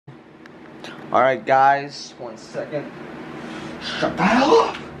Alright guys, 1 second. Shut the hell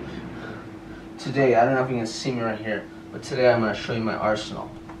up! Today, I don't know if you can see me right here, but today I'm going to show you my arsenal.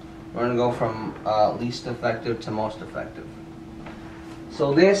 We're going to go from least effective to most effective.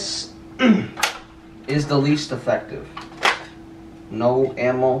 So this is the least effective. No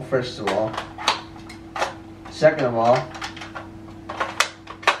ammo, first of all. Second of all,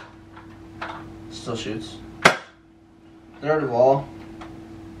 still shoots. Third of all,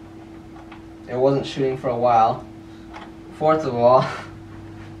 it wasn't shooting for a while. Fourth of all,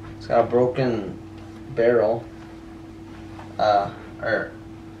 it's got a broken barrel or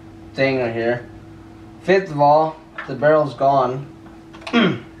thing right here. Fifth of all, the barrel's gone.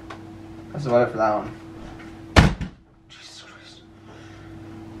 That's about it for that one. Jesus Christ.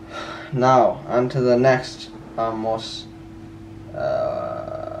 Now, on to the next most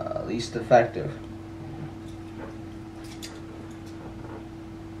least effective.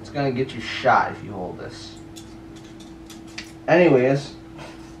 It's gonna get you shot if you hold this. Anyways,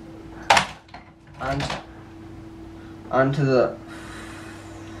 on to the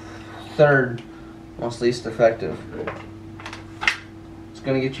third most least effective. It's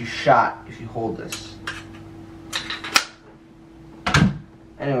gonna get you shot if you hold this.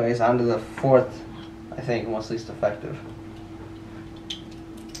 Anyways, on to the fourth, I think, most least effective.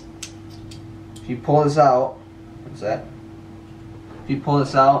 If you pull this out, what's that? If you pull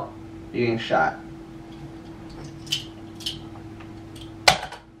this out, you're getting shot.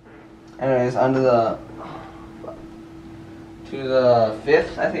 Anyways, on to the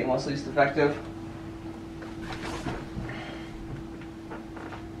fifth, I think, most least effective.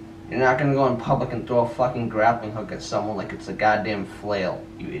 You're not gonna go in public and throw a fucking grappling hook at someone like it's a goddamn flail,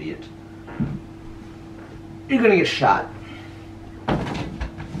 you idiot. You're gonna get shot.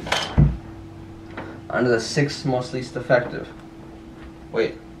 On to the sixth most least effective.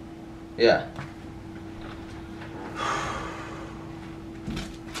 Wait. Yeah.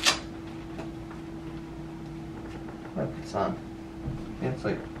 What if it's on? Yeah, it's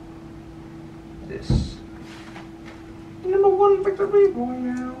like this. Number one victory boy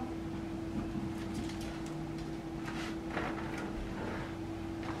now.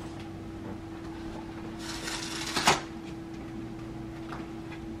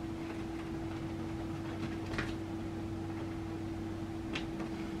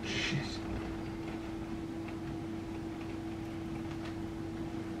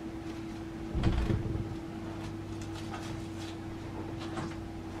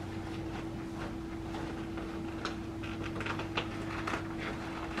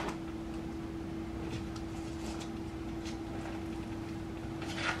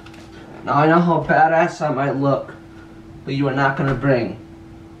 Now I know how badass I might look, but you are not gonna bring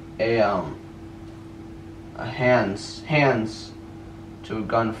a hands to a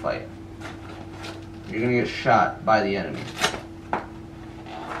gunfight. You're gonna get shot by the enemy.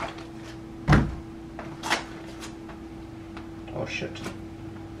 Oh shit.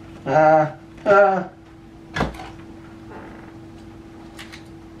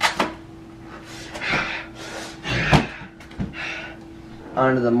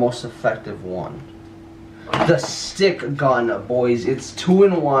 On to the most effective one. The stick gun, boys. It's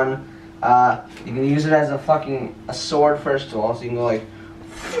 2-in-1. You can use it as a sword first of all, so you can go like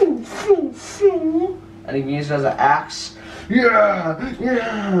and you can use it as an axe. Yeah.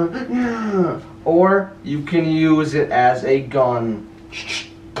 Or you can use it as a gun.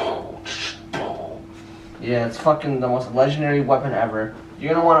 Yeah, it's fucking the most legendary weapon ever.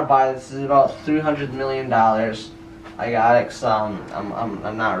 You're gonna want to buy this. This is about $300 million. I got it because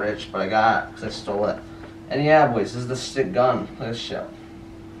I'm not rich, but I got it because I stole it. And yeah, boys, this is the stick gun. Look at this shit.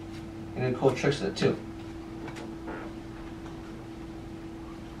 You can do cool tricks with it too.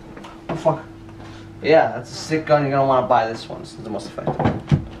 Oh fuck. But yeah, that's a stick gun. You're gonna want to buy this one. This is the most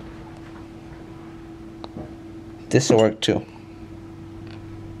effective. This will work too.